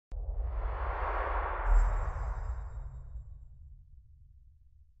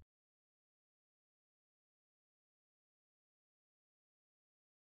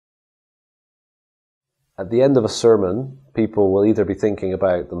at the end of a sermon, people will either be thinking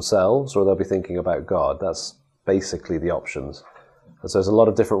about themselves or they'll be thinking about God. That's basically the options. And so there's a lot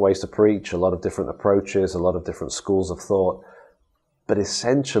of different ways to preach, a lot of different approaches, a lot of different schools of thought. But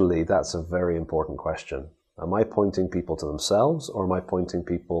essentially, that's a very important question. Am I pointing people to themselves, or am I pointing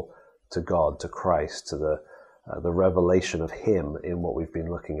people to God, to Christ, to the revelation of Him in what we've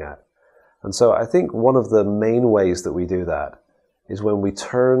been looking at? And so I think one of the main ways that we do that is when we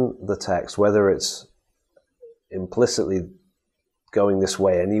turn the text, whether it's implicitly going this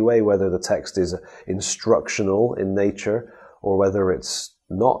way anyway, whether the text is instructional in nature or whether it's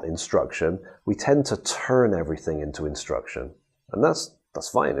not instruction, we tend to turn everything into instruction. And that's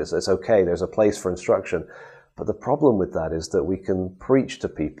fine, it's okay, there's a place for instruction. But the problem with that is that we can preach to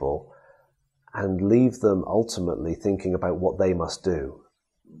people and leave them ultimately thinking about what they must do.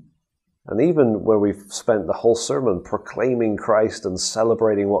 And even where we've spent the whole sermon proclaiming Christ and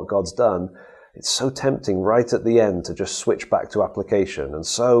celebrating what God's done, it's so tempting right at the end to just switch back to application. And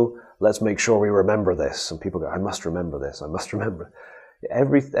so let's make sure we remember this. And people go, I must remember this, I must remember.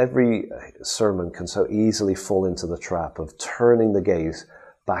 Every sermon can so easily fall into the trap of turning the gaze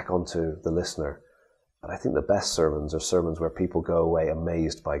back onto the listener. But I think the best sermons are sermons where people go away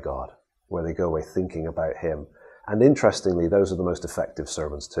amazed by God, where they go away thinking about Him. And interestingly, those are the most effective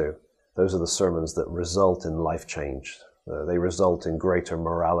sermons too. Those are the sermons that result in life change. They result in greater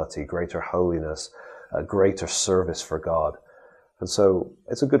morality, greater holiness, greater service for God. And so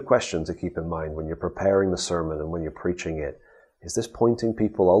it's a good question to keep in mind when you're preparing the sermon and when you're preaching it. Is this pointing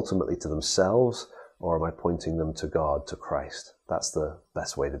people ultimately to themselves, or am I pointing them to God, to Christ? That's the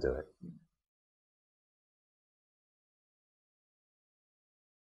best way to do it.